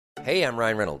Hey, I'm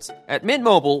Ryan Reynolds. At Mint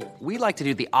Mobile, we like to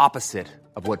do the opposite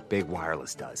of what Big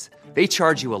Wireless does. They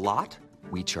charge you a lot,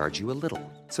 we charge you a little.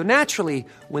 So naturally,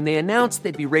 when they announced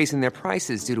they'd be raising their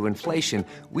prices due to inflation,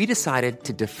 we decided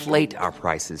to deflate our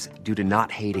prices due to not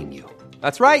hating you.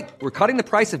 That's right. We're cutting the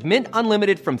price of Mint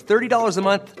Unlimited from $30 a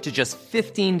month to just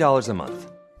 $15 a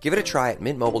month. Give it a try at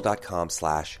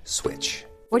mintmobile.com/switch.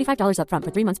 $45 up front for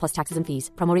 3 months plus taxes and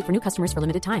fees. Promo rate for new customers for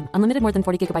limited time. Unlimited more than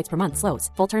 40 gigabytes per month. Slows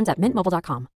full terms at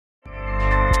mintmobile.com.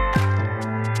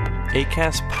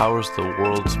 Acast powers the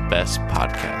world's best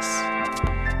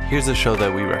podcasts. Here's a show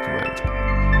that we recommend.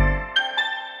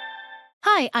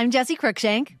 Hi, I'm Jessie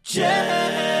Cruikshank. Jessie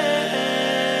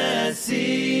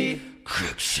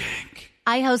Cruikshank.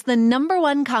 I host the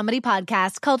 #1 comedy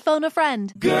podcast called Phone a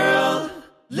Friend. Girl,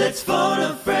 let's phone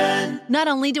a friend. Not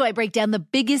only do I break down the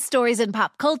biggest stories in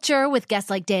pop culture with guests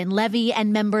like Dan Levy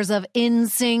and members of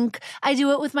NSYNC, I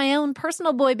do it with my own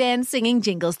personal boy band singing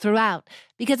jingles throughout.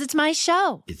 Because it's my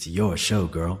show. It's your show,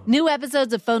 girl. New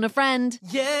episodes of Phone a Friend.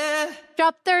 Yeah.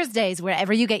 Drop Thursdays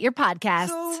wherever you get your podcasts.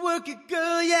 So work it,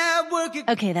 girl, yeah, work it.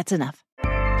 Okay, that's enough.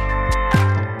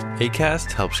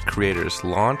 Acast helps creators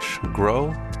launch,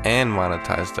 grow, and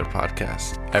monetize their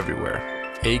podcasts everywhere.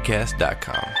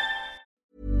 Acast.com.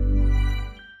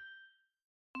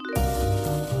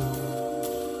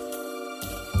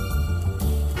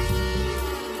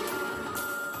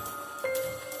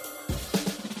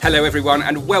 Hello everyone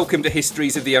and welcome to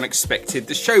Histories of the Unexpected,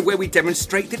 the show where we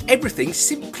demonstrate that everything,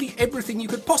 simply everything you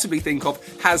could possibly think of,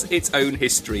 has its own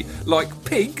history, like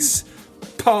pigs,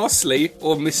 parsley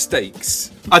or mistakes.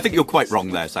 I think you're quite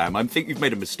wrong there, Sam. I think you've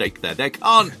made a mistake there. There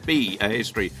can't be a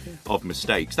history of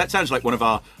mistakes. That sounds like one of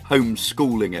our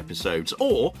homeschooling episodes.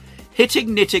 Or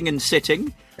hitting, knitting and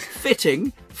sitting,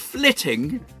 fitting,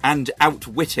 flitting and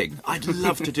outwitting. I'd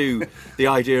love to do the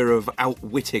idea of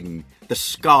outwitting the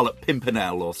Scarlet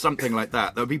Pimpernel or something like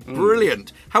that. That would be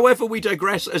brilliant. However, we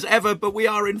digress as ever, but we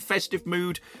are in festive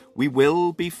mood. We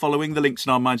will be following the links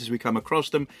in our minds as we come across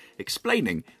them,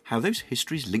 explaining how those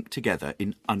histories link together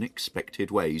in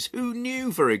unexpected ways. Who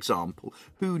knew, for example,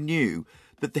 who knew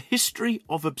that the history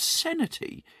of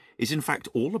obscenity is in fact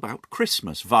all about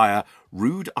Christmas via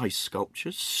rude ice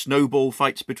sculptures, snowball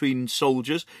fights between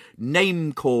soldiers,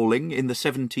 name-calling in the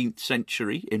 17th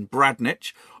century in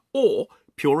Bradnich, or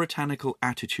puritanical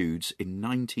attitudes in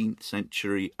 19th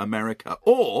century America,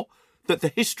 or that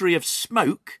the history of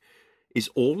smoke is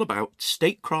all about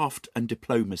statecraft and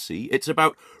diplomacy. It's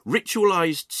about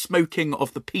ritualised smoking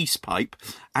of the peace pipe,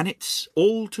 and it's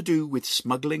all to do with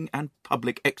smuggling and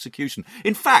public execution.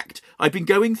 In fact, I've been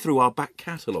going through our back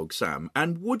catalogue, Sam,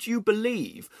 and would you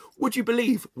believe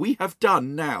we have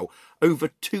done now over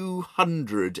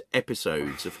 200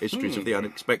 episodes of Histories of the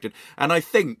Unexpected, and I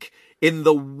think in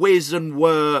the whiz and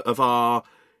whir of our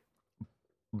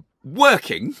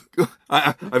working,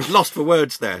 I was lost for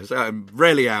words there. So I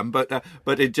rarely am, but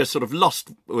it just sort of lost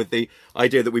with the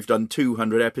idea that we've done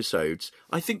 200 episodes.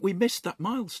 I think we missed that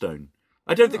milestone.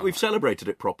 I don't think we've celebrated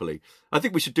it properly. I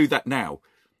think we should do that now.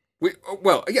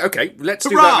 Well, yeah, okay, let's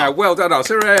Hurrah! do that now. Well done us.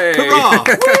 Hooray! Hurrah!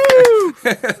 Woo!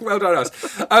 Well done us.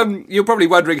 You're probably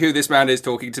wondering who this man is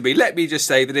talking to me. Let me just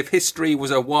say that if history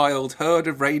was a wild herd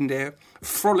of reindeer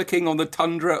frolicking on the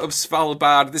tundra of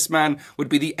Svalbard, this man would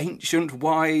be the ancient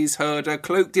wise herder,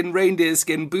 cloaked in reindeer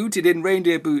skin, booted in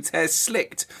reindeer boots, hair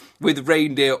slicked with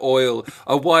reindeer oil,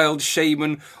 a wild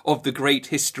shaman of the great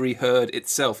history herd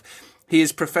itself. He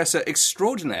is Professor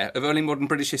Extraordinaire of Early Modern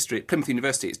British History at Plymouth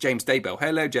University. It's James Daybell.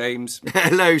 Hello, James.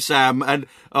 Hello, Sam. And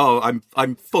I'm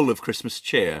full of Christmas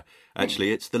cheer.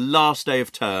 Actually, it's the last day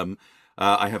of term.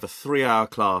 I have a 3-hour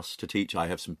class to teach. I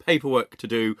have some paperwork to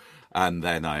do, and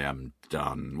then I am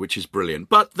done, which is brilliant.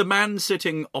 But the man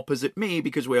sitting opposite me,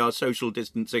 because we are social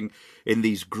distancing in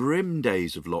these grim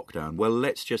days of lockdown, well,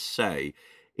 let's just say,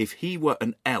 if he were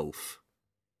an elf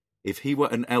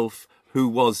who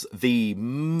was the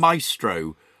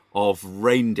maestro of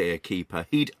Reindeer Keeper,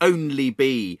 he'd only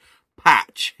be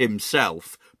Patch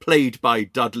himself, played by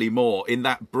Dudley Moore in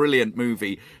that brilliant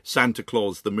movie, Santa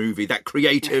Claus the Movie, that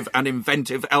creative and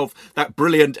inventive elf, that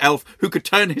brilliant elf who could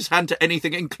turn his hand to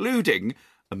anything, including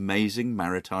amazing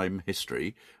maritime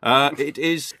history. It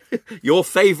is your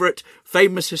favourite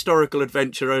famous historical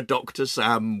adventurer, Dr.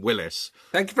 Sam Willis.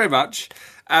 Thank you very much.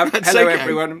 Hello,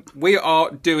 everyone. We are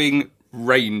doing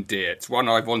Reindeer. It's one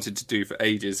I've wanted to do for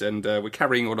ages, and we're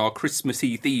carrying on our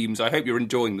Christmassy themes. I hope you're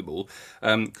enjoying them all.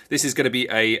 This is going to be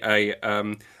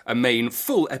a main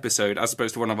full episode as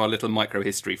opposed to one of our little micro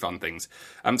history fun things.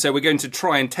 So we're going to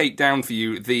try and take down for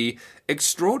you the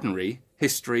extraordinary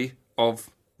history of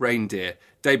reindeer.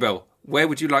 Daybell, where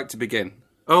would you like to begin?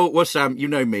 Oh, well, Sam, you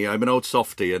know me. I'm an old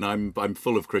softy, and I'm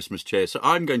full of Christmas cheer. So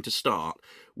I'm going to start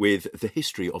with the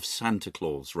history of Santa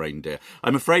Claus reindeer.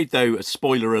 I'm afraid, though, a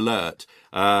spoiler alert,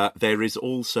 there is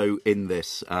also in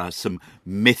this some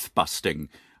myth-busting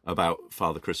about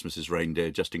Father Christmas's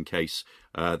reindeer, just in case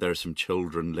there are some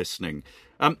children listening.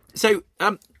 The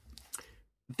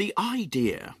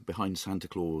idea behind Santa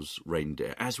Claus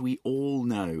reindeer, as we all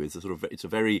know, is it's a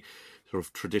very sort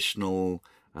of traditional,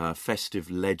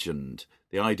 festive legend.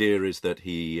 The idea is that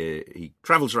he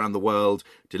travels around the world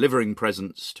delivering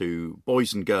presents to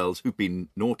boys and girls who've been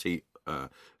naughty,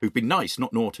 who've been nice,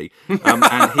 not naughty, and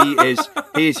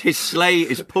his sleigh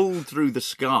is pulled through the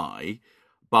sky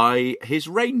by his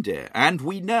reindeer, and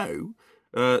we know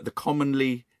the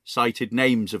commonly cited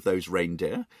names of those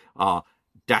reindeer are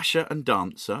Dasher and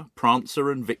Dancer,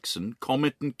 Prancer and Vixen,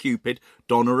 Comet and Cupid,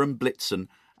 Donner and Blitzen,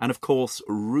 and of course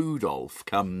Rudolph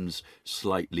comes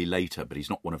slightly later, but he's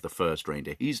not one of the first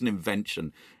reindeer. He's an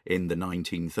invention in the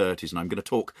 1930s, and I'm going to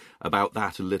talk about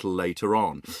that a little later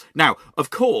on. Now,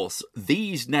 of course,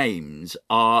 these names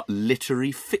are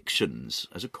literary fictions,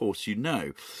 as of course you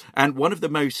know, and one of the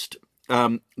most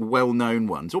well-known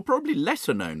ones, or probably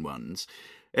lesser-known ones,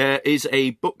 is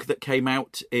a book that came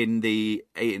out in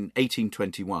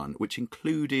 1821, which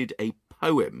included a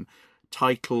poem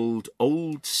titled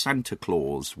 "Old Santa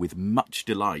Claus with Much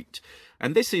Delight,"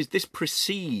 and this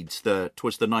precedes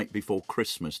 "'Twas the Night Before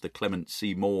Christmas," the Clement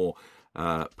C. Moore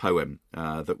poem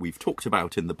that we've talked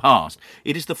about in the past.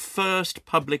 It is the first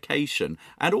publication,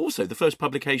 and also the first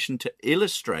publication to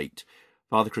illustrate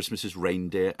Father Christmas's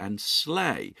reindeer and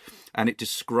sleigh, and it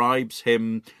describes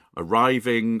him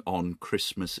arriving on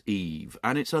Christmas Eve,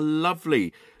 and it's a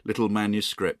lovely little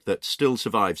manuscript that still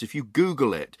survives. If you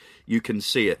Google it, you can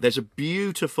see it. There's a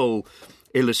beautiful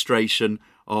illustration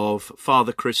of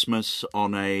Father Christmas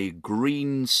on a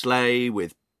green sleigh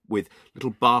with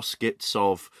little baskets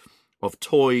of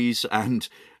toys and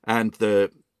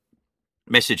the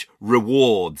message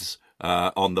 "rewards"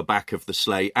 on the back of the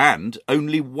sleigh, and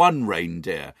only one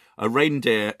reindeer, a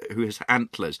reindeer who has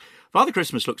antlers. Father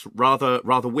Christmas looks rather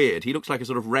weird. He looks like a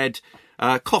sort of red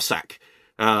Cossack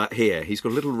here. He's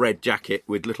got a little red jacket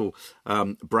with little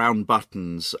brown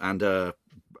buttons and a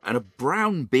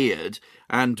brown beard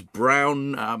and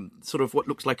brown sort of what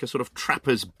looks like a sort of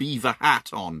trapper's beaver hat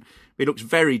on. He looks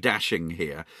very dashing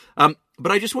here.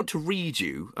 But I just want to read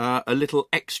you a little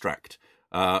extract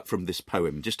from this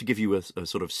poem, just to give you a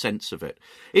sort of sense of it.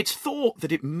 It's thought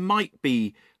that it might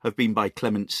have been by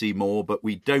Clement C. Moore, but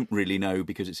we don't really know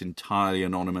because it's entirely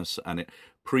anonymous and it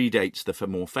predates the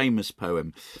more famous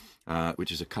poem,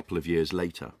 which is a couple of years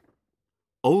later.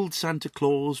 Old Santa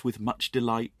Claus with much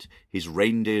delight, his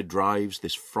reindeer drives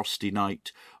this frosty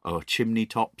night o'er chimney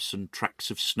tops and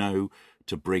tracks of snow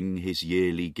to bring his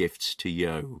yearly gifts to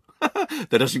yo.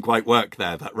 That doesn't quite work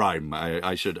there, that rhyme.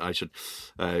 I should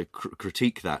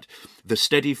critique that. The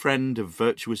steady friend of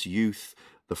virtuous youth,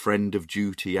 the friend of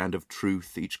duty and of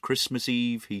truth, each Christmas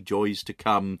Eve he joys to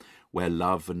come, where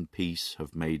love and peace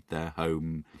have made their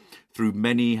home. Through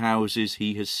many houses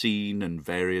he has seen, and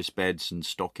various beds and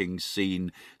stockings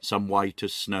seen, some white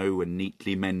as snow and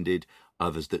neatly mended,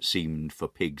 others that seemed for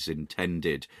pigs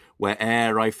intended.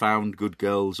 Where'er I found good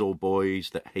girls or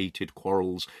boys that hated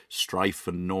quarrels, strife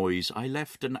and noise, I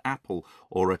left an apple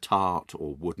or a tart,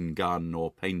 or wooden gun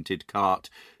or painted cart.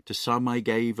 To some I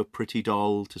gave a pretty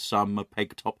doll, to some a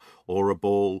peg-top or a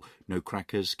ball. No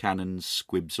crackers, cannons,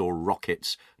 squibs or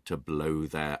rockets to blow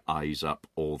their eyes up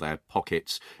or their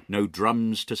pockets. No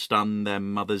drums to stun their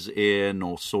mother's ear,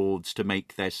 nor swords to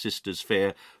make their sisters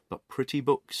fear, but pretty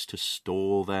books to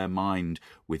store their mind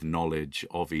with knowledge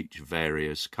of each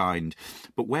various kind.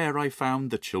 But where I found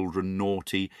the children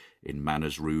naughty, in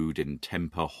manners rude, in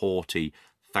temper haughty,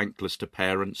 thankless to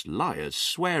parents, liars,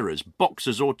 swearers,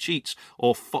 boxers or cheats,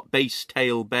 or base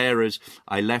tale bearers,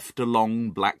 I left a long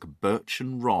black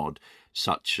birchen rod,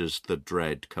 such as the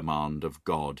dread command of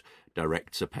God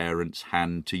directs a parent's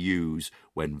hand to use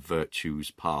when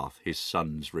virtue's path his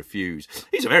sons refuse.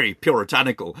 He's a very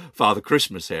puritanical Father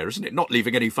Christmas here, isn't it? Not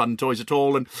leaving any fun toys at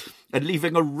all, and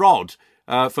leaving a rod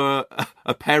for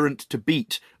a parent to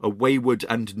beat a wayward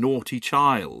and naughty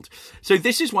child. So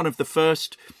this is one of the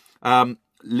first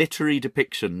literary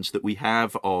depictions that we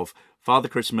have of Father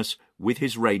Christmas with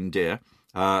his reindeer,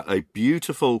 a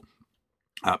beautiful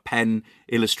pen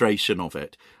illustration of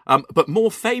it. But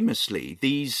more famously,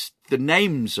 the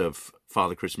names of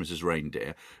Father Christmas's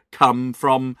reindeer come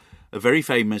from a very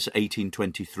famous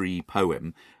 1823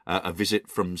 poem, A Visit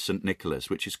from St. Nicholas,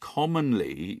 which is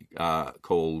commonly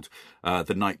called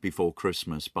The Night Before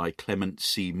Christmas by Clement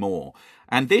C. Moore.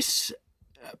 And this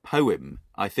poem,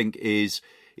 I think, is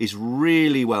is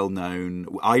really well known.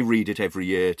 I read it every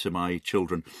year to my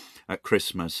children at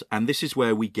Christmas, and this is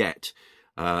where we get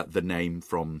the name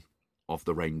from of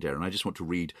the reindeer. And I just want to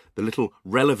read the little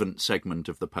relevant segment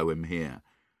of the poem here.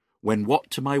 When what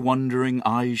to my wondering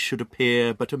eyes should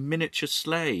appear but a miniature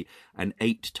sleigh, and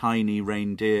 8 tiny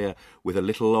reindeer, with a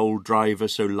little old driver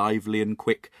so lively and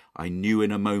quick, I knew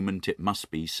in a moment it must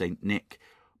be Saint Nick.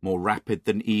 More rapid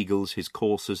than eagles his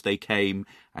coursers they came,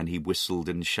 and he whistled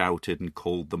and shouted and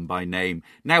called them by name.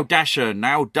 Now Dasher,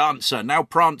 now Dancer, now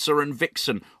Prancer and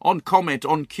Vixen, on Comet,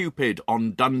 on Cupid,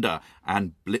 on Dunder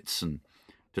and Blitzen.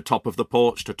 To top of the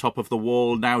porch, to top of the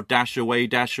wall, now dash away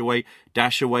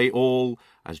all,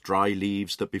 as dry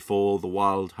leaves that before the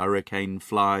wild hurricane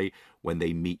fly, when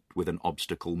they meet with an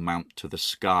obstacle mount to the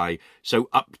sky. So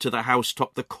up to the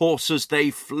housetop the coursers they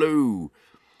flew.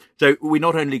 So we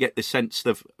not only get the sense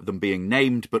of them being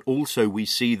named, but also we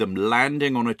see them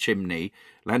landing on a chimney,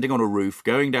 landing on a roof,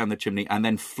 going down the chimney, and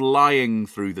then flying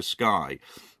through the sky.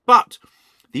 But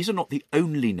these are not the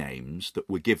only names that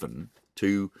were given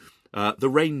to the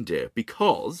reindeer,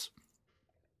 because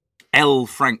L.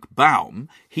 Frank Baum,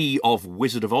 he of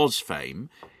Wizard of Oz fame,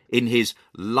 in his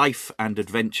Life and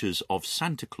Adventures of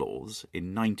Santa Claus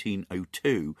in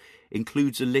 1902,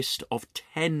 includes a list of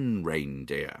 10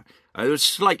 reindeer. They're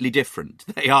slightly different.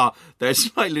 They're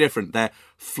slightly different. They're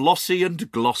Flossie and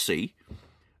Glossy,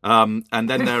 and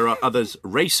then there are others: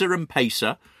 Racer and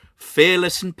Pacer,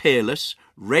 Fearless and Peerless,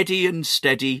 Ready and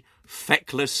Steady,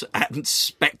 Feckless and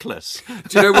Speckless.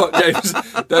 Do you know what, James?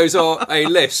 Those are a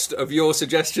list of your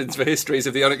suggestions for histories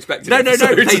of the unexpected. No.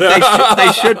 Episodes.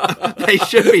 They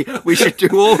should be. We should do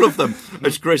all of them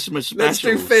as Christmas specials. Let's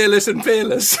do Fearless and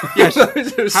Peerless.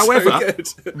 Yes. However,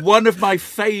 so one of my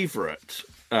favourite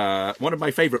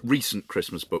recent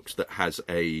Christmas books that has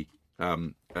a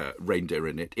reindeer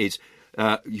in it is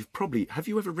have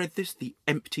you ever read this? The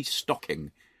Empty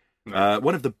Stocking.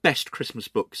 One of the best Christmas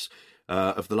books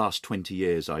of the last 20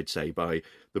 years, I'd say, by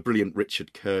the brilliant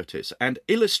Richard Curtis, and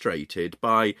illustrated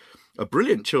by a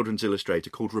brilliant children's illustrator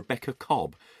called Rebecca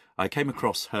Cobb. I came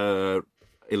across her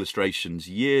illustrations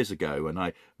years ago, and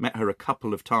I met her a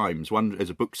couple of times, one as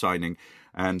a book signing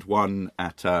and one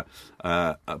at a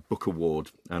book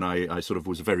award, and I sort of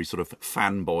was a very sort of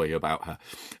fanboy about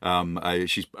her.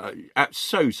 She's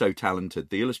so talented.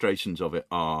 The illustrations of it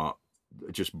are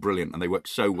just brilliant, and they work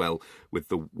so well with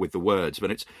the words.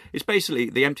 But it's basically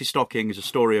The Empty Stocking is a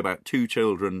story about 2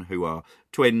 children who are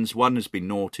twins. One has been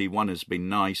naughty, one has been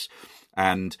nice,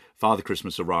 and Father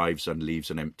Christmas arrives and leaves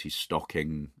an empty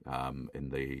stocking on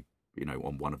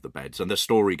one of the beds, and the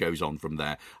story goes on from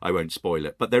there. I won't spoil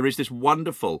it, but there is this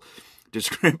wonderful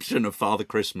description of Father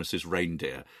Christmas's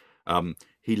reindeer.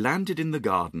 He landed in the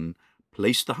garden,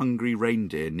 placed the hungry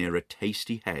reindeer near a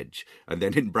tasty hedge, and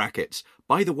then in brackets,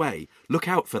 by the way, look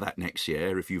out for that next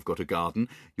year if you've got a garden.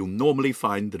 You'll normally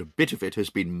find that a bit of it has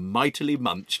been mightily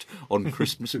munched on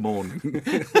Christmas morning.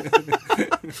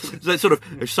 So it's sort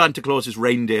of Santa Claus's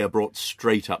reindeer brought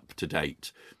straight up to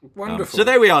date. wonderful. So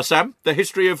there we are, Sam. The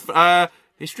history of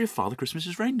Father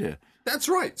Christmas's reindeer. That's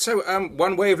right. So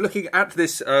one way of looking at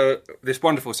this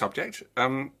wonderful subject.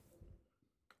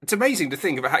 It's amazing to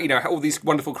think about how all these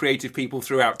wonderful creative people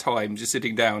throughout time just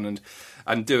sitting down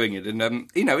and doing it, and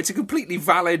it's a completely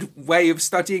valid way of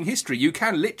studying history. You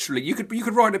can literally you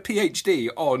could write a PhD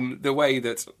on the way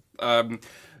that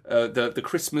the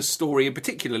Christmas story, and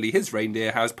particularly his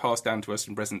reindeer, has passed down to us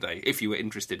in present day. If you were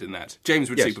interested in that,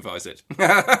 James would supervise it.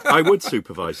 I would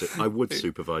supervise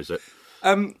it.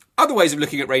 Other ways of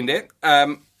looking at reindeer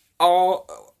are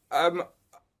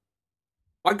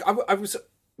I was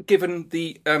given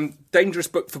the Dangerous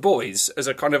Book for Boys as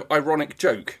a kind of ironic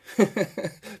joke,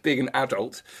 being an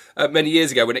adult, many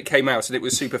years ago when it came out, and it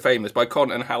was super famous, by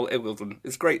Con and Hal Ilwilden.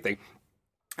 It's a great thing.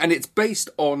 And it's based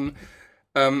on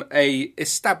a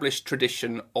established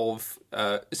tradition of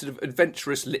sort of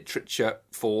adventurous literature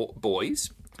for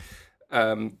boys,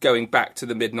 going back to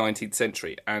the mid-19th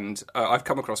century. And I've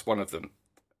come across one of them,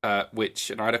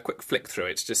 and I had a quick flick through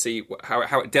it to see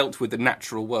how it dealt with the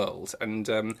natural world.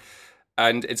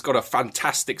 And it's got a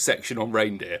fantastic section on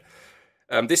reindeer.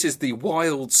 This is the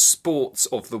Wild Sports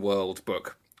of the World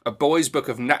book, a boy's book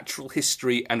of natural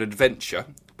history and adventure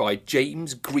by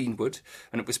James Greenwood,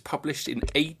 and it was published in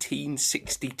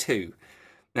 1862.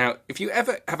 Now, if you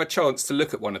ever have a chance to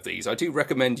look at one of these, I do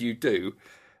recommend you do.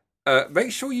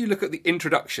 Make sure you look at the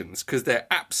introductions, because they're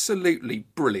absolutely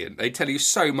brilliant. They tell you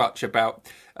so much about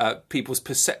people's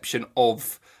perception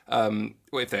of,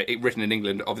 if they're written in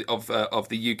England, of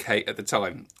the UK at the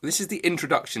time. This is the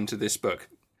introduction to this book,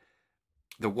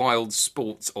 The Wild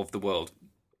Sports of the World.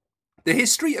 The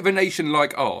history of a nation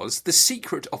like ours, the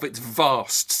secret of its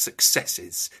vast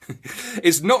successes,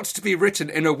 is not to be written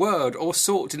in a word or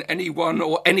sought in any one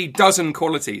or any dozen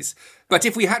qualities. But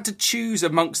if we had to choose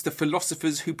amongst the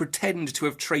philosophers who pretend to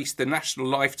have traced the national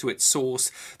life to its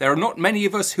source, there are not many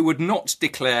of us who would not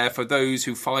declare for those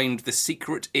who find the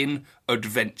secret in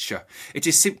adventure. It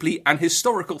is simply an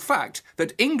historical fact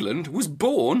that England was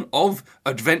born of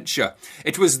adventure.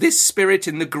 It was this spirit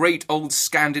in the great old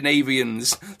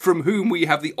Scandinavians, from whom we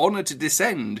have the honour to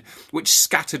descend, which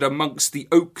scattered amongst the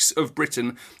oaks of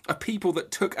Britain a people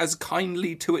that took as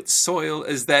kindly to its soil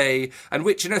as they, and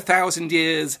which in 1,000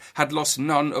 years had lost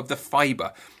none of the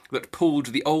fibre that pulled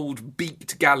the old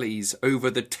beaked galleys over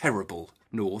the terrible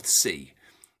North Sea.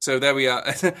 So there we are,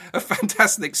 a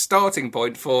fantastic starting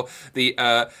point for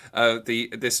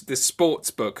this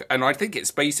sports book, and I think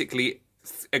it's basically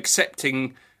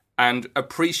accepting and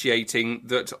appreciating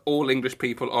that all English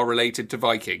people are related to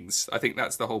Vikings. I think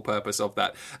that's the whole purpose of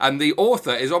that. And the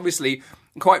author is obviously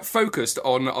quite focused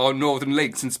on our northern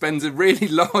links and spends a really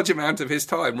large amount of his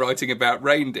time writing about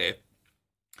reindeer.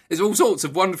 There's all sorts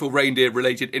of wonderful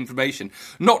reindeer-related information,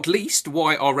 not least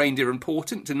why are reindeer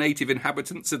important to native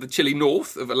inhabitants of the chilly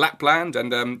north of Lapland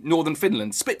and northern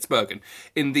Finland, Spitsbergen,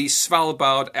 in the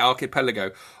Svalbard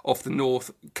archipelago off the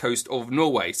north coast of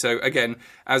Norway. So again,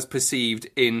 as perceived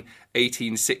in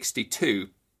 1862.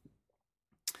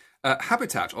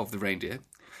 Habitat of the reindeer.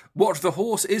 What the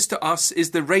horse is to us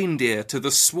is the reindeer to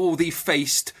the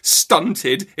swarthy-faced,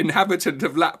 stunted inhabitant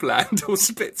of Lapland or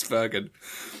Spitsbergen.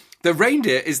 The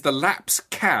reindeer is the Lap's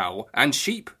cow, and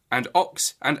sheep and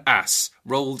ox and ass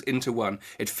rolled into one.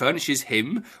 It furnishes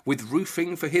him with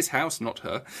roofing for his house, not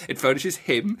her. It furnishes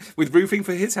him with roofing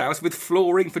for his house, with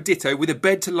flooring for ditto, with a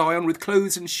bed to lie on, with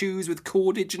clothes and shoes, with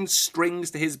cordage and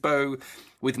strings to his bow,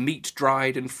 with meat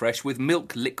dried and fresh, with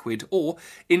milk liquid, or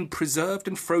in preserved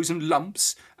and frozen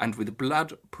lumps, and with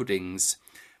blood puddings.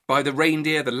 By the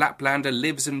reindeer the Laplander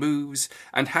lives and moves,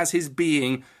 and has his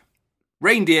being.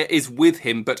 Reindeer is with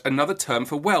him but another term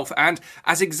for wealth, and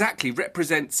as exactly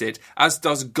represents it as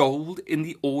does gold in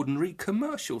the ordinary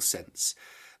commercial sense.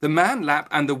 The man Lap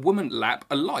and the woman Lap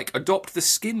alike adopt the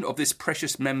skin of this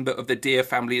precious member of the deer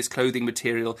family as clothing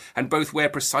material, and both wear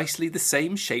precisely the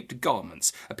same shaped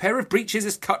garments. A pair of breeches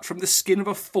is cut from the skin of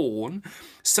a fawn,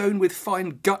 sewn with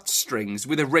fine gut strings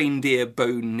with a reindeer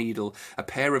bone needle. A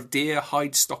pair of deer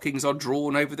hide stockings are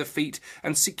drawn over the feet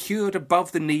and secured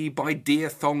above the knee by deer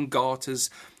thong garters,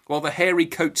 while the hairy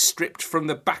coat stripped from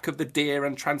the back of the deer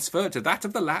and transferred to that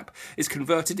of the Lap is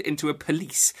converted into a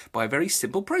pelisse by a very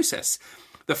simple process.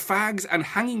 The fags and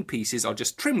hanging pieces are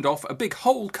just trimmed off, a big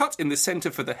hole cut in the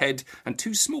centre for the head and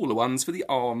two smaller ones for the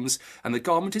arms, and the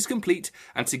garment is complete,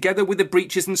 and together with the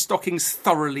breeches and stockings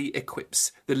thoroughly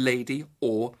equips the lady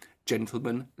or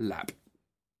gentleman Lap.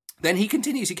 Then he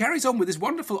continues, he carries on with this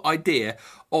wonderful idea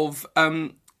of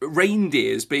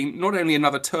reindeers being not only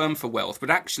another term for wealth, but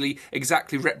actually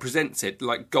exactly represents it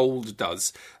like gold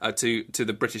does to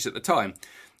the British at the time.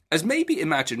 As may be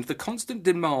imagined, the constant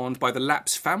demand by the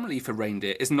Lap's family for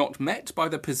reindeer is not met by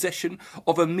the possession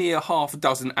of a mere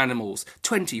half-dozen animals.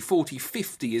 20, 40,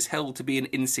 50 is held to be an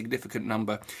insignificant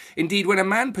number. Indeed, when a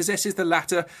man possesses the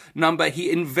latter number,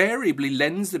 he invariably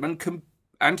lends them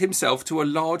and himself to a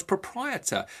large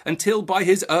proprietor, until by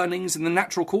his earnings in the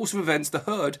natural course of events the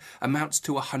herd amounts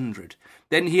to 100.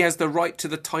 Then he has the right to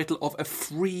the title of a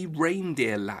free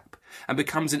reindeer Lap, and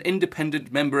becomes an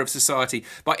independent member of society.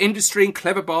 By industry and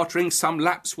clever bartering, some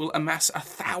Laps will amass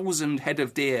 1,000 head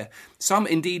of deer, some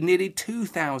indeed nearly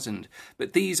 2,000.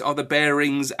 But these are the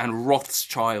bearings and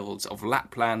Rothschilds of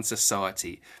Lapland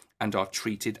society, and are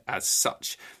treated as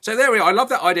such. So there we are. I love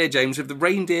that idea, James, of the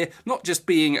reindeer not just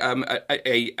being an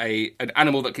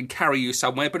animal that can carry you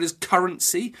somewhere, but as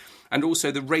currency, and also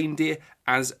the reindeer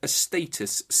as a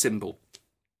status symbol.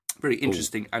 Very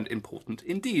interesting and important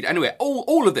indeed. Anyway,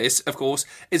 all of this, of course,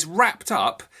 is wrapped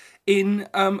up in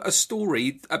a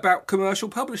story about commercial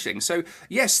publishing. So,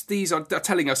 yes, these are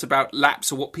telling us about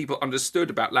Laps or what people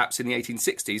understood about Laps in the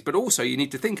 1860s, but also you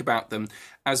need to think about them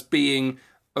as being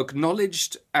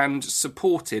acknowledged and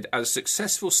supported as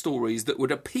successful stories that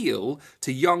would appeal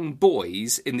to young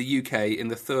boys in the UK in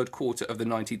the third quarter of the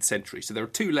 19th century. So there are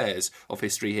two layers of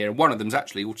history here, and one of them is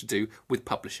actually all to do with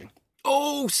publishing.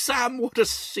 Oh, Sam, what a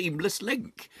seamless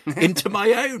link into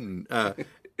my own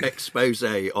expose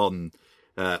on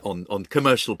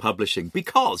commercial publishing,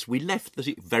 because we left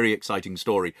the very exciting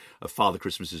story of Father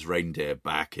Christmas's reindeer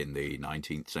back in the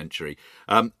 19th century.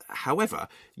 However,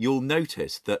 you'll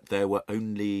notice that there were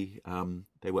only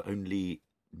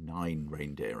 9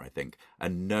 reindeer, I think,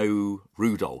 and no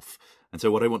Rudolph. And so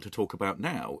what I want to talk about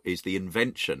now is the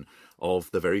invention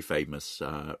of the very famous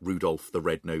Rudolph the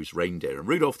Red-Nosed Reindeer. And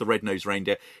Rudolph the Red-Nosed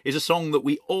Reindeer is a song that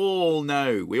we all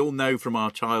know. We all know from our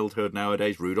childhood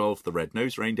nowadays, Rudolph the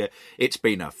Red-Nosed Reindeer. It's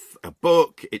been a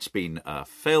book, it's been a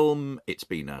film, it's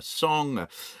been a song,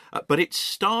 but it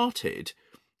started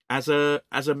as a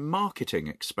marketing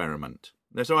experiment.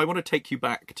 So I want to take you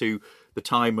back to the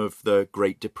time of the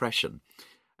Great Depression,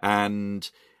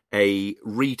 and a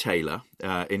retailer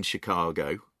in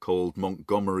Chicago called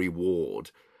Montgomery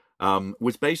Ward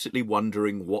was basically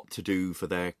wondering what to do for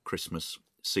their Christmas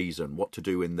season, what to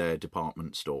do in their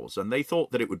department stores. And they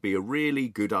thought that it would be a really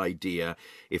good idea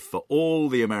if for all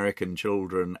the American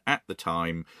children at the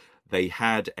time, they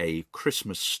had a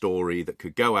Christmas story that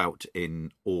could go out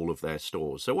in all of their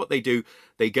stores. So what they do,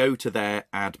 they go to their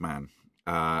ad man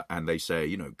and they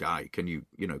say, Guy, can you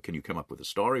come up with a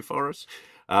story for us?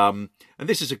 And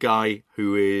this is a guy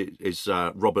who is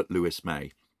Robert Louis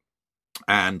May.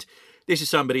 And this is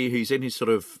somebody who's in his sort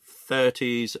of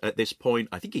 30s at this point.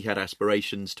 I think he had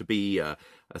aspirations to be a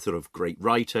sort of great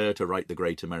writer, to write the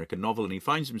great American novel. And he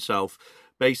finds himself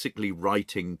basically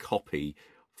writing copy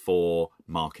for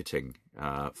marketing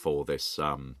for this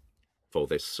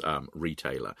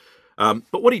retailer.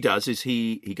 But what he does is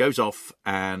he goes off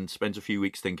and spends a few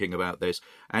weeks thinking about this,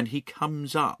 and he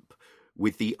comes up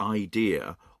with the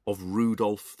idea of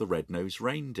Rudolph the Red-Nosed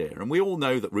Reindeer. And we all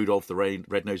know that Rudolph the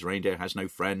Red-Nosed Reindeer has no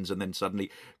friends and then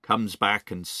suddenly comes back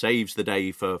and saves the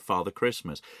day for Father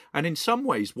Christmas. And in some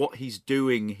ways, what he's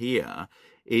doing here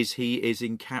is he is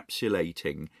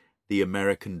encapsulating the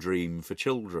American dream for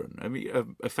children. I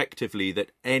mean, effectively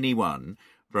that anyone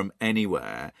from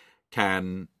anywhere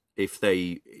can, if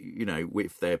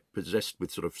they're possessed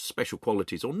with sort of special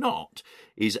qualities or not,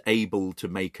 is able to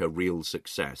make a real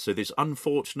success. So this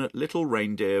unfortunate little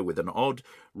reindeer with an odd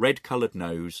red-coloured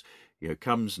nose,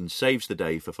 comes and saves the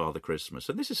day for Father Christmas.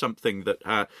 And this is something that,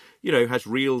 has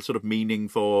real sort of meaning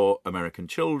for American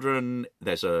children.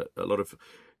 There's a lot of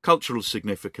cultural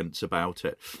significance about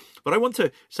it. But I want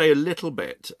to say a little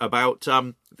bit about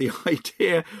the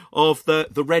idea of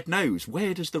the red nose.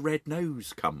 Where does the red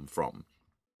nose come from?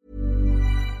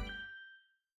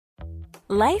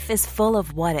 Life is full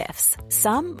of what-ifs.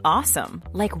 Some awesome,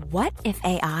 like what if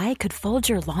AI could fold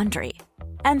your laundry?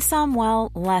 And some,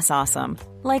 well, less awesome,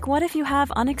 like what if you have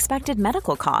unexpected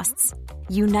medical costs?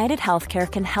 United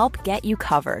Healthcare can help get you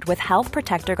covered with Health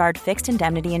Protector Guard fixed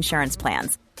indemnity insurance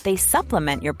plans. They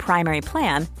supplement your primary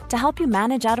plan to help you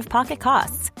manage out-of-pocket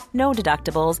costs. No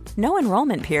deductibles, no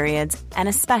enrollment periods, and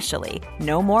especially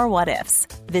no more what-ifs.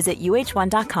 Visit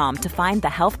uh1.com to find the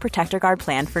Health Protector Guard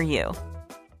plan for you.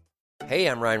 Hey,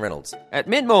 I'm Ryan Reynolds. At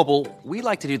Mint Mobile, we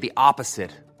like to do the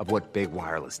opposite of what Big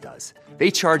Wireless does.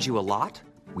 They charge you a lot,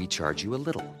 we charge you a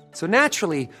little. So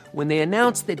naturally, when they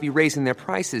announced they'd be raising their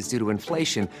prices due to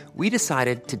inflation, we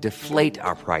decided to deflate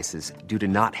our prices due to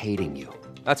not hating you.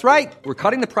 That's right. We're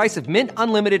cutting the price of Mint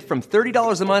Unlimited from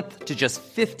 $30 a month to just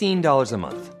 $15 a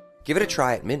month. Give it a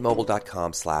try at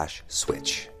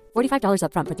mintmobile.com/switch. $45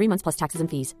 up front for 3 months plus taxes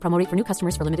and fees. Promo rate for new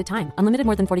customers for limited time. Unlimited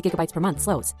more than 40 gigabytes per month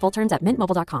slows. Full terms at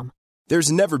mintmobile.com.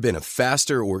 There's never been a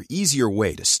faster or easier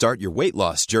way to start your weight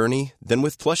loss journey than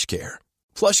with PlushCare.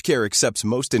 PlushCare accepts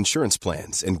most insurance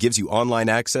plans and gives you online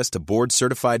access to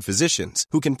board-certified physicians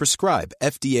who can prescribe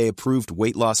FDA-approved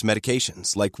weight loss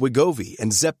medications like Wegovy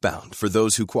and Zepbound for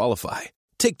those who qualify.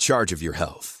 Take charge of your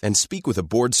health and speak with a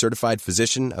board-certified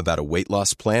physician about a weight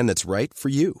loss plan that's right for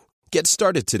you. Get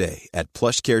started today at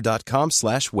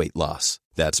plushcare.com/weight loss.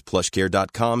 That's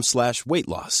plushcare.com/weight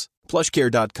loss.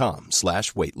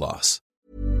 plushcare.com/weight loss.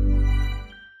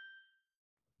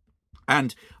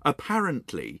 And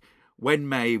apparently, when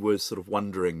May was sort of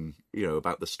wondering,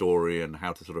 about the story and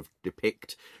how to sort of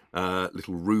depict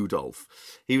little Rudolph,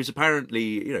 he was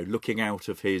apparently, looking out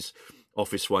of his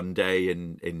office one day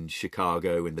in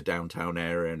Chicago in the downtown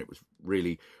area, and it was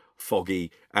really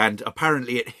foggy, and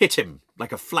apparently it hit him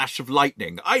like a flash of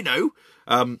lightning. I know.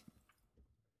 And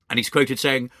he's quoted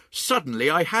saying, "Suddenly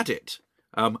I had it.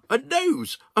 A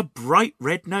nose, a bright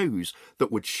red nose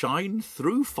that would shine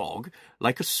through fog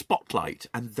like a spotlight.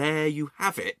 And there you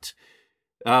have it.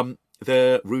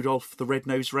 The Rudolph the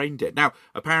Red-Nosed Reindeer." Now,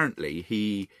 apparently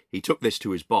he took this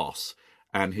to his boss,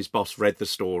 and his boss read the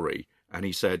story, and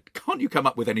he said, "Can't you come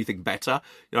up with anything better?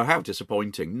 How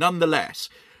disappointing." Nonetheless,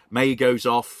 May goes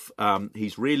off.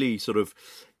 He's really sort of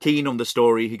keen on the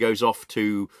story. He goes off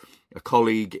to a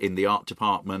colleague in the art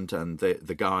department, and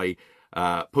the guy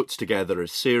puts together a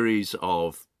series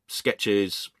of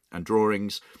sketches and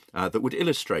drawings that would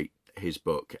illustrate his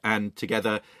book, and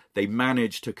together they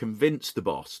managed to convince the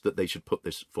boss that they should put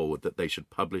this forward, that they should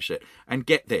publish it. And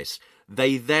get this,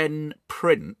 they then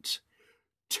print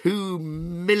 2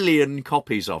 million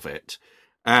copies of it,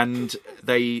 and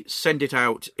they send it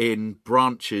out in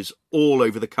branches all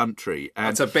over the country. And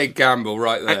that's a big gamble,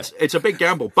 right there. It's a big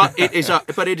gamble, but it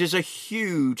is a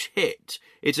huge hit.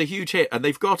 It's a huge hit, and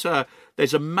they've got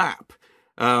there's a map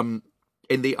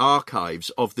in the archives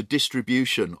of the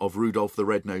distribution of Rudolph the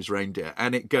Red-Nosed Reindeer,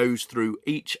 and it goes through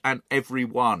each and every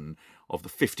one of the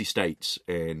 50 states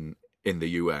in the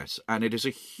US, and it is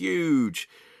a huge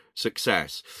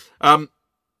success.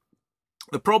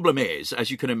 The problem is, as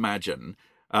you can imagine,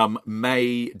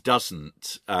 May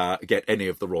doesn't get any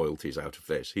of the royalties out of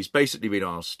this. He's basically been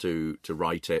asked to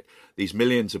write it. These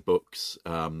millions of books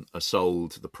are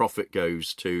sold. The profit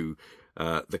goes to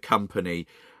the company,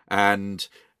 and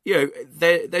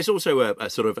there's also a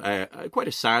sort of quite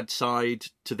a sad side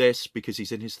to this, because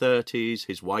he's in his 30s.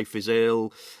 His wife is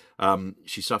ill.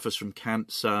 She suffers from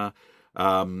cancer.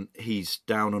 He's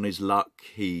down on his luck.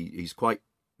 He's quite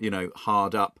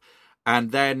hard up.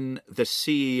 And then the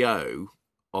CEO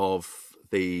of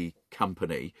the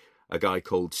company, a guy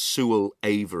called Sewell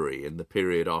Avery, in the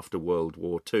period after World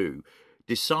War II,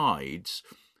 decides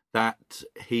that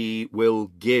he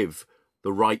will give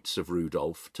the rights of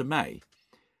Rudolph to May.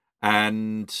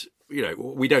 And,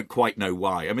 we don't quite know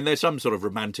why. I mean, there's some sort of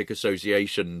romantic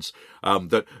associations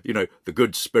that, the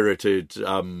good-spirited,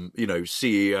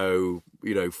 CEO,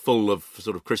 full of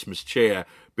sort of Christmas cheer,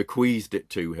 bequeathed it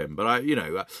to him. But,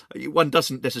 one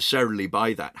doesn't necessarily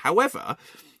buy that. However,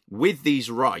 with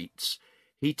these rights,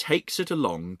 he takes it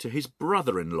along to his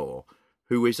brother-in-law,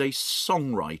 who is a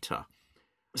songwriter.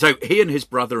 So he and his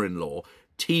brother-in-law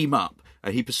team up,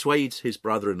 and he persuades his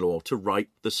brother-in-law to write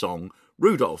the song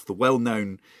Rudolph, the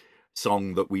well-known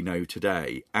song that we know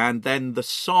today. And then the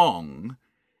song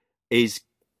is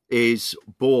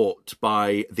bought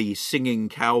by the singing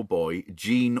cowboy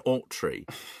Gene Autry.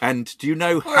 And do you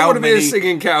know how many? Be a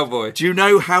singing cowboy. Do you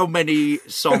know how many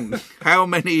how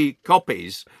many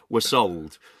copies were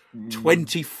sold?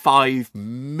 25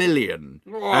 million.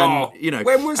 Oh, and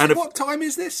when was what time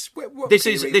is this? This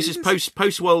is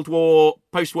post World War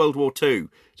II.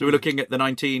 So we're looking at the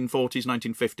 1940s,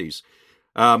 1950s.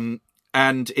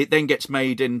 And it then gets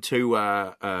made into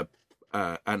an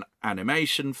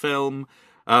animation film.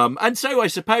 And so I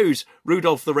suppose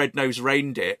Rudolph the Red-Nosed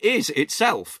Reindeer is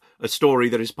itself a story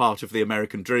that is part of the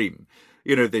American dream.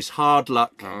 This hard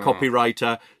luck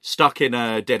copywriter stuck in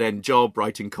a dead-end job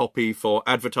writing copy for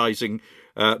advertising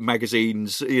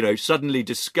magazines, suddenly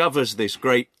discovers this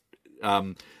great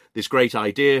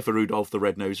idea for Rudolph the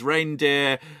Red-Nosed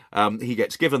Reindeer. He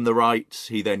gets given the rights.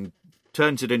 He then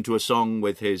turns it into a song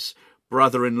with his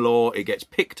brother-in-law. It gets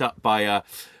picked up by a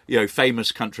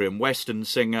famous country and western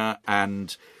singer,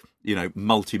 and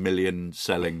multi-million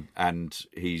selling, and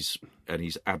he's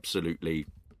absolutely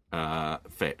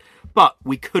fit. But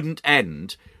we couldn't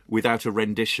end without a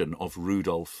rendition of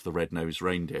Rudolph the Red-Nosed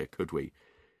Reindeer, could we?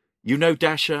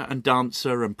 Dasher and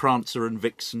Dancer and Prancer and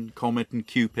Vixen, Comet and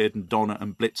Cupid and Donner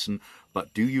and Blitzen,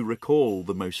 but do you recall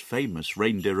the most famous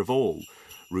reindeer of all?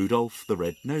 Rudolph the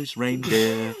Red-Nosed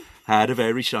Reindeer had a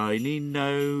very shiny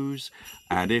nose,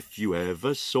 and if you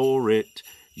ever saw it,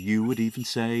 you would even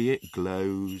say it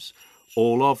glows.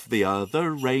 All of the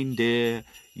other reindeer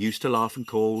used to laugh and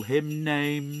call him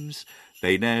names.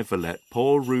 They never let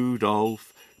poor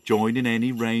Rudolph join in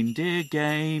any reindeer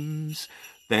games.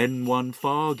 Then one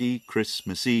foggy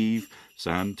Christmas Eve,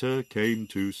 Santa came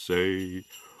to say,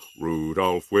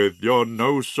 Rudolph, with your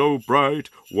nose so bright,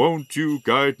 won't you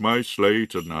guide my sleigh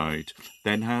tonight?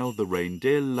 Then how the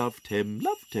reindeer loved him,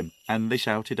 and they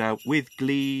shouted out with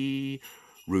glee,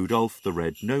 Rudolph the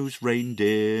Red-Nosed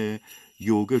Reindeer,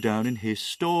 you'll go down in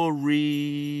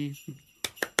history.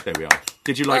 There we are.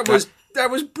 Did you like that? That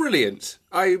was brilliant.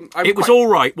 It was all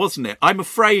right, wasn't it? I'm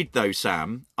afraid, though,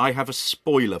 Sam, I have a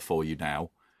spoiler for you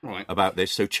now about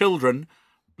this. So, children,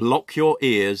 block your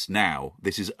ears now.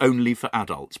 This is only for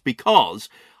adults, because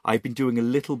I've been doing a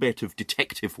little bit of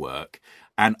detective work,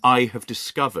 and I have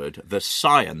discovered the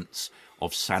science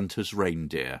of Santa's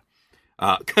reindeer,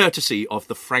 courtesy of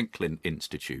the Franklin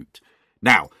Institute.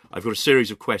 Now, I've got a series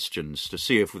of questions to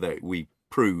see if we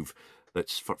prove that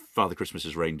Father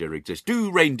Christmas's reindeer exist. Do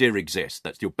reindeer exist?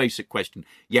 That's your basic question.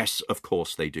 Yes, of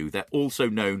course they do. They're also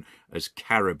known as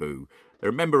caribou.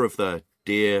 They're a member of the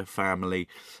deer family.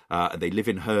 They live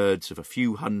in herds of a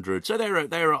few hundred. So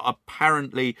there are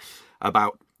apparently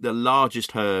about the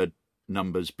largest herd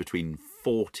numbers between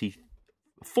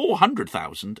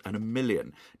 400,000 and 1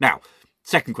 million. Now,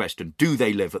 Second question, do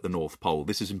they live at the North Pole?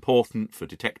 This is important for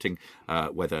detecting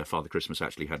whether Father Christmas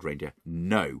actually had reindeer.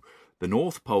 No. The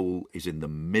North Pole is in the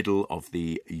middle of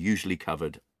the usually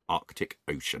covered Arctic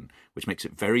Ocean, which makes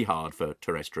it very hard for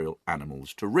terrestrial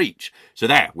animals to reach. So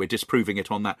there, we're disproving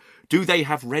it on that. Do they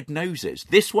have red noses?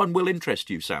 This one will interest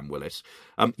you, Sam Willis.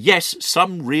 Yes,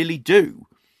 some really do.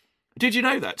 Did you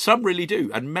know that? Some really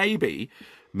do. And maybe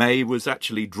May was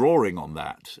actually drawing on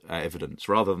that evidence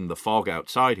rather than the fog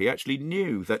outside. He actually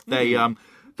knew that they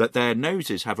that their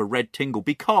noses have a red tingle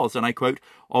because, and I quote,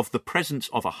 of the presence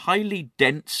of a highly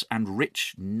dense and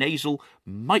rich nasal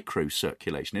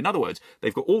microcirculation. In other words,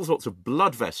 they've got all sorts of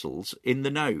blood vessels in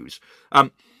the nose.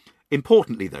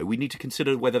 Importantly, though, we need to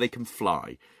consider whether they can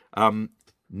fly.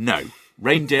 No.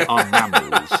 Reindeer are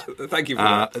mammals. Thank you for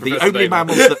that. The only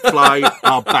mammals that fly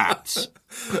are bats.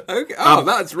 Okay. Oh,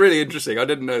 that's really interesting. I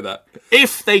didn't know that.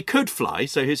 If they could fly,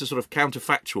 so here's a sort of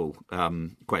counterfactual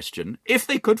question. If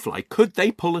they could fly, could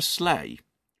they pull a sleigh?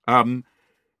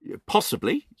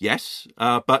 Possibly, yes.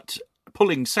 But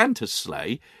pulling Santa's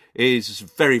sleigh is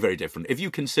very, very different. If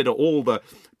you consider all the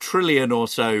trillion or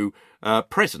so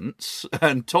presents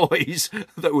and toys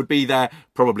that would be there,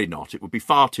 probably not. It would be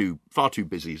far too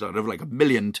busy. So I'd have like 1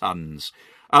 million tons.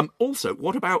 Also,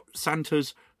 what about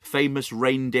Santa's famous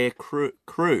reindeer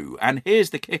crew? And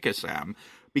here's the kicker, Sam,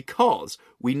 because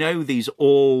we know this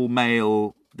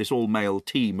all-male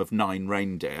team of 9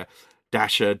 reindeer,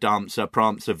 Dasher, Dancer,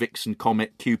 Prancer, Vixen,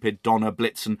 Comet, Cupid, Donner,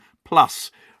 Blitzen, plus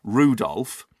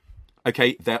Rudolph.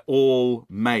 Okay, they're all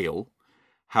male.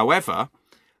 However,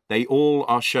 they all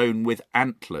are shown with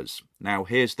antlers. Now,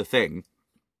 here's the thing.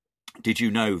 Did you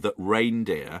know that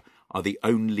reindeer are the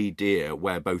only deer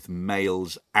where both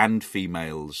males and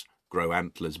females grow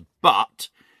antlers, but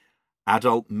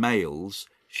adult males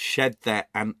shed their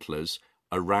antlers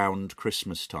around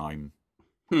Christmas time?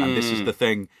 And this is the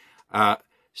thing.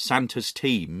 Santa's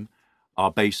team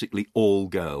are basically all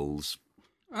girls.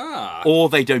 Or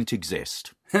they don't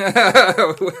exist.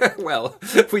 Well,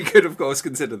 we could, of course,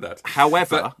 consider that.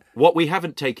 However, what we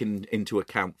haven't taken into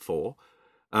account for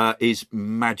is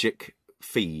magic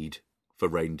feed for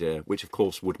reindeer, which, of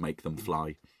course, would make them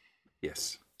fly.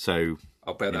 Yes. So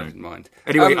I'll bear that in mind.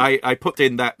 Anyway, I put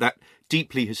in that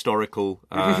deeply historical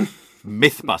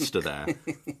mythbuster there.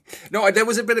 No, there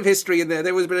was a bit of history in there.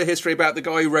 There was a bit of history about the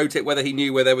guy who wrote it, whether he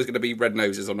knew where there was going to be red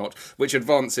noses or not, which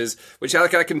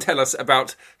I can tell us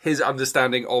about his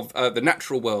understanding of the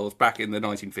natural world back in the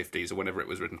 1950s or whenever it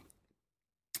was written.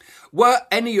 Were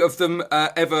any of them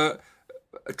ever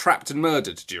trapped and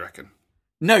murdered, do you reckon?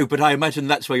 No, but I imagine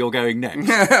that's where you're going next.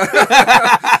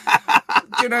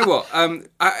 Do you know what?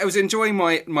 I was enjoying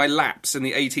my laps in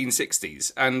the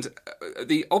 1860s, and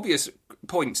the obvious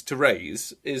point to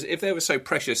raise is if they were so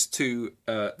precious to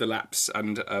the Laps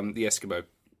and the Eskimo,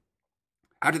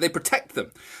 how did they protect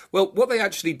them? Well, what they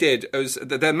actually did was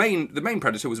the main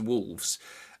predator was wolves,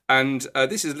 and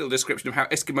this is a little description of how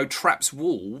Eskimo traps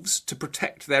wolves to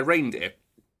protect their reindeer.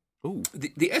 Ooh.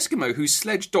 The Eskimo, whose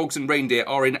sledge dogs and reindeer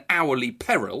are in hourly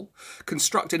peril,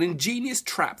 construct an ingenious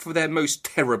trap for their most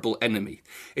terrible enemy.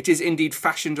 It is indeed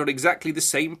fashioned on exactly the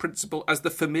same principle as the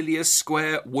familiar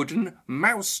square wooden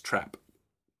mouse trap.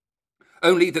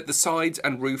 Only that the sides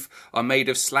and roof are made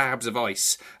of slabs of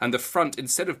ice, and the front,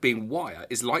 instead of being wire,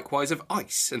 is likewise of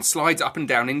ice, and slides up and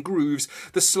down in grooves.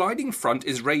 The sliding front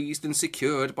is raised and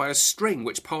secured by a string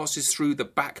which passes through the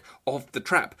back of the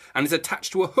trap, and is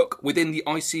attached to a hook within the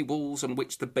icy walls on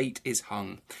which the bait is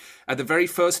hung. At the very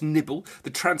first nibble,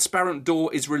 the transparent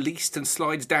door is released and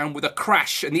slides down with a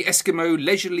crash, and the Eskimo,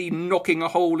 leisurely knocking a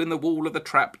hole in the wall of the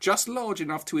trap, just large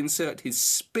enough to insert his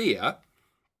spear,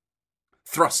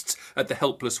 thrusts at the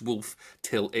helpless wolf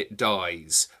till it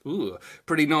dies. Ooh,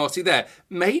 pretty nasty there.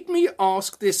 Made me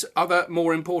ask this other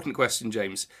more important question,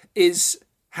 James, is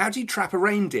how do you trap a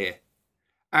reindeer?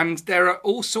 And there are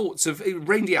all sorts of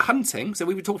reindeer hunting. So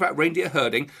we would talk about reindeer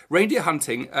herding. Reindeer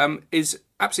hunting is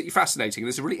absolutely fascinating.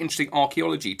 There's a really interesting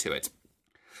archaeology to it.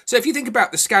 So if you think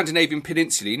about the Scandinavian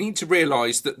peninsula, you need to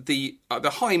realise that the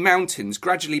high mountains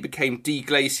gradually became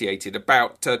deglaciated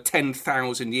about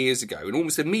 10,000 years ago, and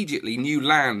almost immediately new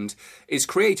land is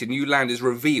created, new land is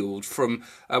revealed from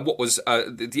what was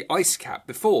the ice cap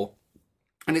before.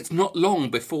 And it's not long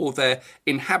before they're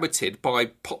inhabited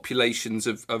by populations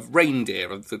of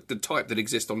reindeer, of the type that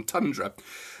exist on tundra.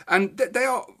 And they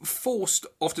are forced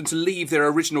often to leave their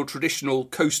original traditional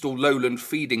coastal lowland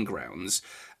feeding grounds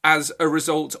as a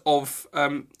result of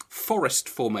forest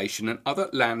formation and other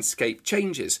landscape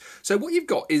changes. So what you've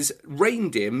got is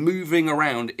reindeer moving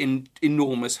around in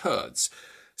enormous herds.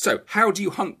 So how do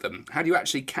you hunt them? How do you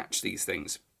actually catch these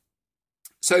things?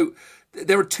 So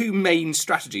there are two main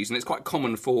strategies, and it's quite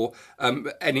common for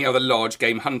any other large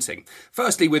game hunting.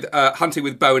 Firstly, with hunting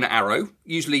with bow and arrow,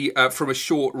 usually from a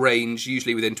short range,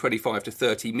 usually within 25 to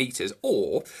 30 metres,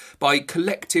 or by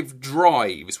collective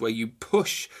drives where you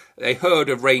push a herd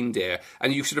of reindeer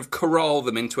and you sort of corral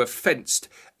them into a fenced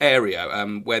area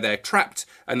where they're trapped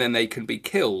and then they can be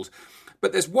killed.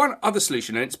 But there's one other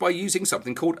solution, and it's by using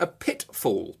something called a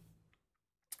pitfall.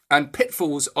 And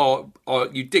pitfalls are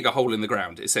you dig a hole in the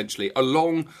ground, essentially,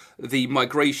 along the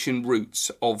migration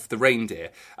routes of the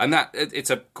reindeer. And that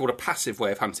it's called a passive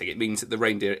way of hunting. It means that the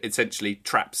reindeer essentially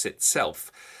traps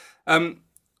itself.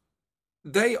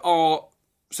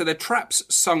 They're traps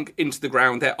sunk into the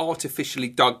ground. They're artificially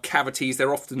dug cavities.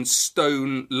 They're often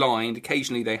stone-lined.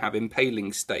 Occasionally they have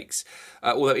impaling stakes.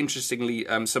 Although, interestingly,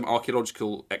 some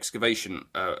archaeological excavation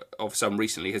of some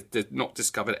recently has not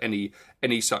discovered any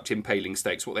such impaling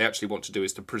stakes. What they actually want to do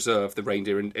is to preserve the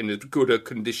reindeer in as good a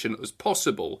condition as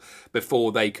possible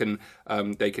before they can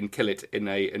kill it in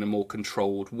a more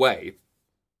controlled way.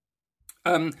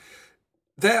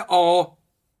 There are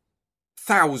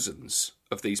thousands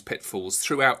of these pitfalls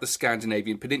throughout the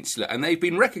Scandinavian peninsula, and they've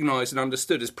been recognised and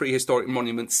understood as prehistoric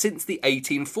monuments since the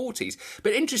 1840s.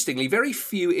 But interestingly, very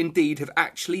few indeed have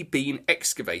actually been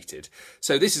excavated.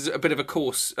 So this is a bit of a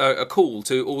call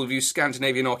to all of you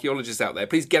Scandinavian archaeologists out there.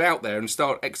 Please get out there and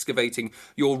start excavating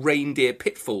your reindeer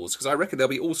pitfalls, because I reckon there'll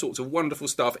be all sorts of wonderful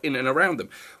stuff in and around them.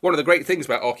 One of the great things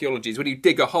about archaeology is when you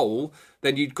dig a hole,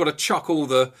 then you've got to chuck all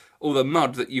the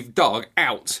mud that you've dug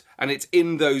out, and it's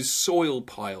in those soil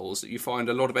piles that you find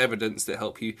a lot of evidence that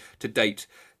help you to date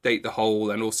the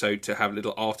hole, and also to have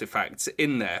little artifacts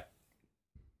in there.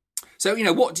 So,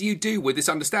 what do you do with this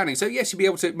understanding? So, yes,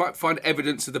 might find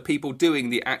evidence of the people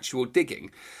doing the actual digging.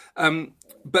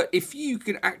 But if you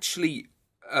can actually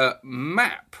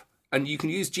map, and you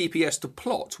can use GPS to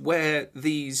plot where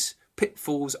these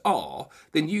pitfalls are,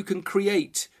 then you can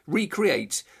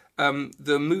recreate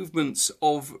the movements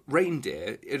of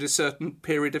reindeer at a certain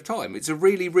period of time. It's a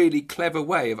really, really clever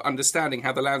way of understanding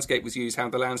how the landscape was used,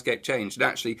 how the landscape changed, and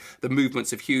actually the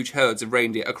movements of huge herds of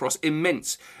reindeer across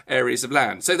immense areas of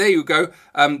land. So there you go.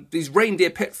 These reindeer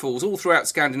pitfalls all throughout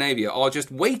Scandinavia are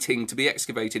just waiting to be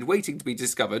excavated, waiting to be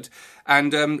discovered,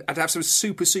 and have some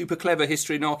super, super clever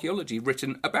history and archaeology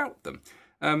written about them.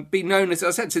 Been known, as I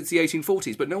said, since the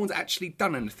 1840s, but no one's actually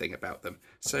done anything about them.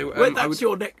 So that's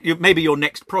maybe your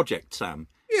next project, Sam.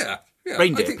 Yeah.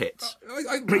 Reindeer pits.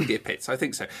 Reindeer pits, I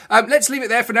think so. Let's leave it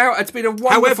there for now. It's been a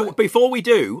wonderful... However, before we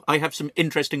do, I have some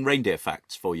interesting reindeer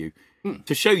facts for you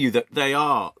to show you that they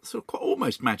are sort of quite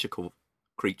almost magical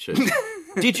creatures.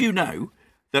 Did you know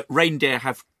that reindeer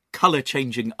have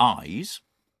colour-changing eyes?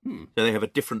 So they have a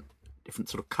different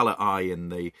sort of colour eye in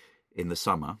the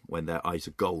summer when their eyes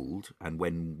are gold, and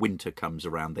when winter comes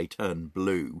around they turn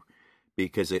blue,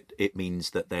 because it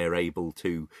means that they're able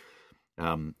to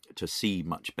see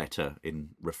much better in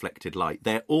reflected light.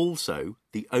 They're also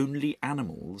the only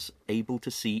animals able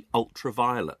to see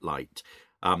ultraviolet light.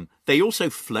 They also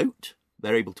float.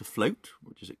 They're able to float,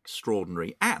 which is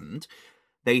extraordinary, and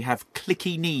they have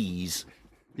clicky knees.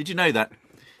 Did you know that?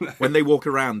 When they walk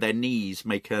around, their knees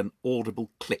make an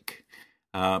audible click.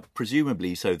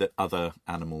 Presumably so that other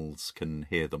animals can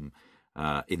hear them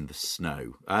in the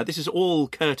snow. This is all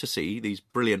courtesy, these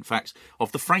brilliant facts,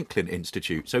 of the Franklin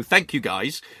Institute. So thank you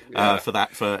guys for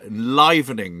that, for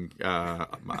enlivening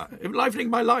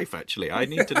my life, actually. I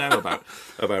need to know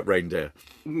about reindeer.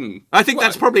 I think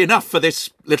that's probably enough for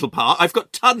this little part. I've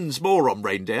got tons more on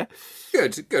reindeer.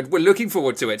 Good. We're looking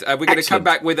forward to it. We're going to come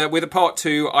back with a part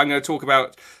 2. I'm going to talk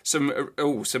about some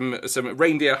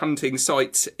reindeer hunting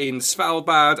sites in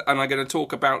Svalbard, and I'm going to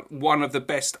talk about one of the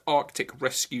best Arctic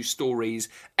rescue stories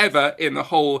ever in the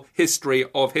whole history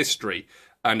of history.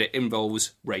 And it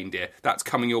involves reindeer. That's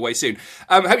coming your way soon.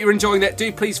 Hope you're enjoying that.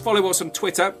 Do please follow us on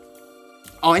Twitter.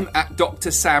 I'm at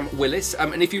Dr. Sam Willis.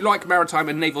 And if you like maritime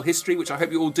and naval history, which I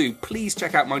hope you all do, please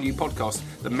check out my new podcast,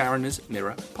 the Mariner's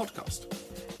Mirror Podcast.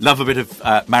 Love a bit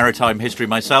of maritime history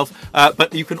myself.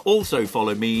 But you can also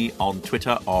follow me on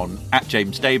Twitter on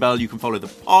 @JamesDaybell. You can follow the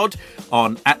pod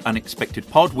on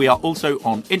 @UnexpectedPod. We are also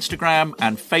on Instagram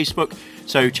and Facebook,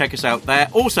 so check us out there.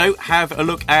 Also, have a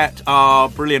look at our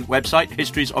brilliant website,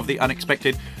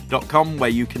 historiesoftheunexpected.com, where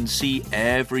you can see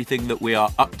everything that we are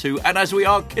up to. And as we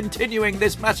are continuing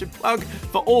this massive plug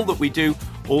for all that we do,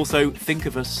 also think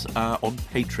of us on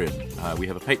Patreon. We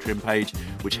have a Patreon page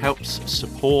which helps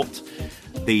support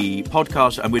the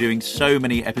podcast, and we're doing so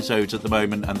many episodes at the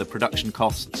moment, and the production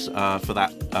costs for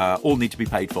that all need to be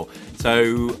paid for.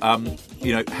 So,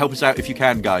 help us out if you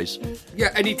can, guys.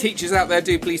 Yeah, any teachers out there,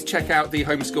 do please check out the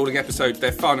homeschooling episodes.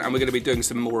 They're fun, and we're going to be doing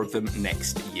some more of them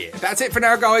next year. That's it for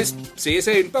now, guys. See you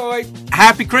soon. Bye.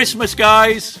 Happy Christmas,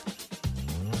 guys.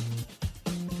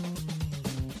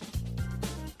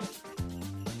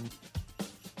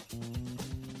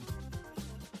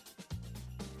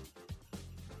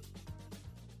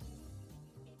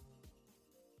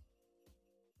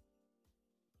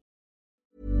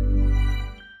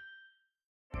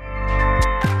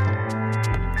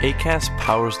 Acast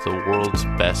powers the world's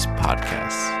best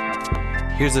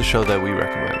podcasts. Here's a show that we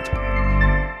recommend.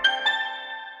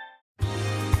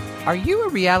 Are you a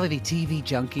reality TV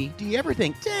junkie? Do you ever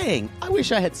think, dang, I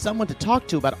wish I had someone to talk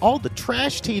to about all the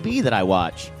trash TV that I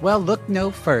watch? Well, look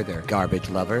no further, garbage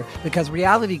lover, because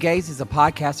Reality Gaze is a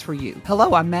podcast for you.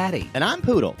 Hello, I'm Maddie. And I'm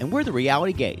Poodle, and we're the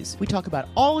Reality Gaze. We talk about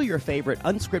all your favorite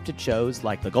unscripted shows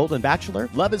like The Golden Bachelor,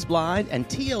 Love is Blind, and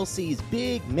TLC's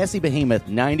big, messy behemoth,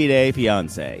 90 Day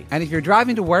Fiancé. And if you're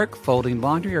driving to work, folding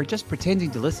laundry, or just pretending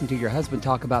to listen to your husband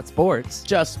talk about sports,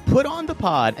 just put on the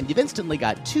pod, and you've instantly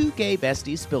got two gay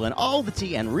besties spilling all the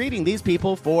tea and reading these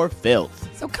people for filth.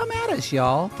 So come at us,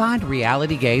 y'all. Find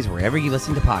Reality Gaze wherever you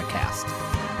listen to podcasts.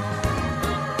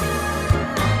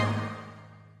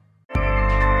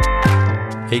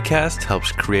 Acast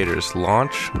helps creators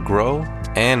launch, grow,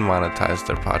 and monetize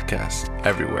their podcasts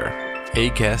everywhere.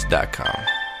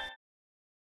 Acast.com.